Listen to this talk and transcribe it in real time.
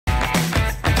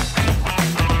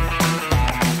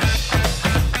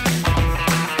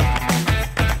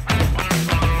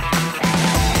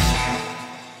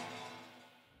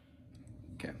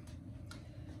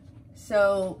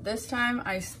So this time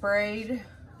I sprayed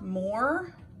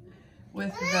more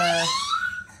with the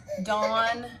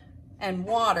Dawn and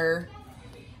water,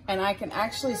 and I can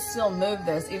actually still move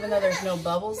this even though there's no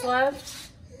bubbles left.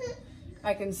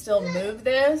 I can still move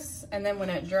this, and then when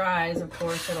it dries, of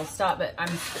course, it'll stop. But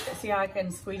see how I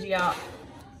can squeegee out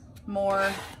more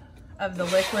of the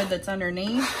liquid that's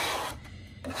underneath?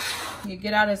 You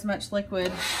get out as much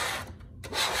liquid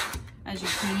as you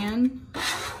can.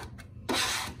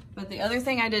 But the other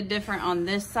thing I did different on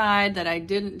this side that I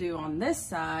didn't do on this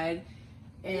side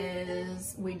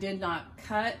is we did not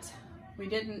cut. We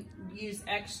didn't use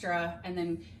extra and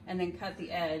then cut the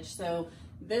edge. So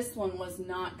this one was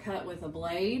not cut with a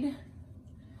blade.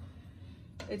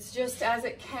 It's just as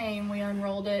it came, we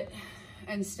unrolled it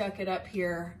and stuck it up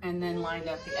here and then lined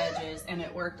up the edges, and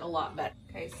it worked a lot better.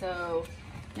 Okay, so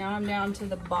now I'm down to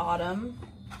the bottom.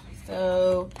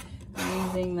 So I'm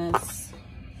using this,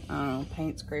 I don't know,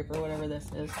 paint scraper, whatever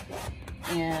this is,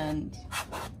 and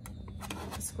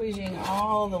squeezing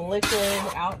all the liquid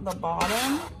out the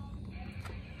bottom.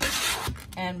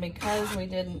 And because we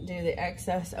didn't do the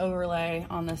excess overlay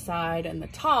on the side and the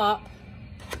top,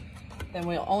 then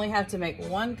we'll only have to make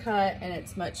one cut, and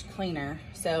it's much cleaner.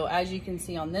 So as you can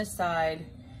see on this side,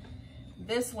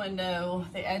 this window,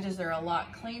 the edges are a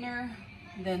lot cleaner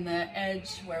than the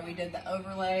edge where we did the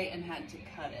overlay and had to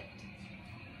cut it.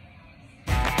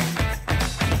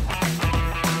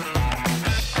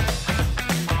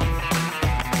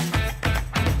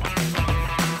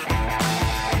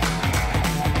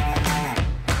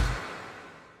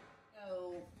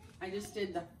 I just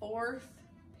did the 4th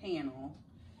panel,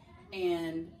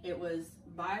 and it was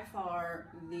by far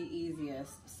the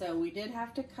easiest. So we did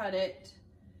have to cut it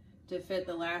to fit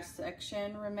the last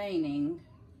section remaining.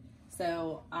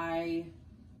 So I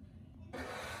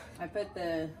put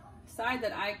the side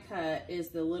that I cut is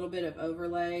the little bit of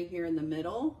overlay here in the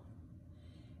middle.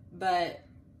 But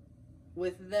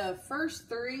with the first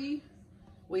 3,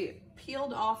 we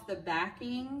peeled off the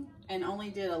backing and only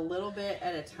did a little bit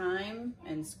at a time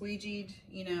and squeegeed,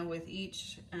 you know, with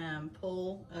each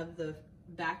pull of the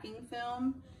backing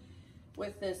film.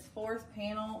 With this 4th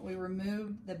panel, we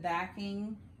removed the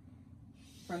backing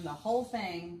from the whole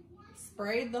thing,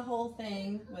 sprayed the whole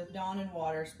thing with Dawn and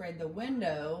water, sprayed the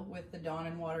window with the Dawn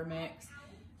and water mix,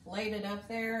 laid it up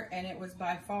there, and it was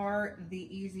by far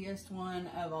the easiest one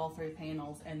of all 3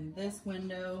 panels. And this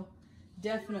window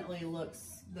definitely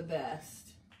looks the best.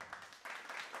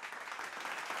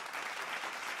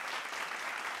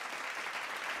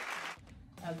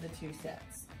 Of the 2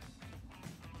 sets.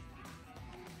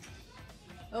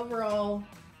 Overall,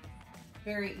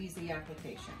 very easy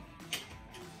application.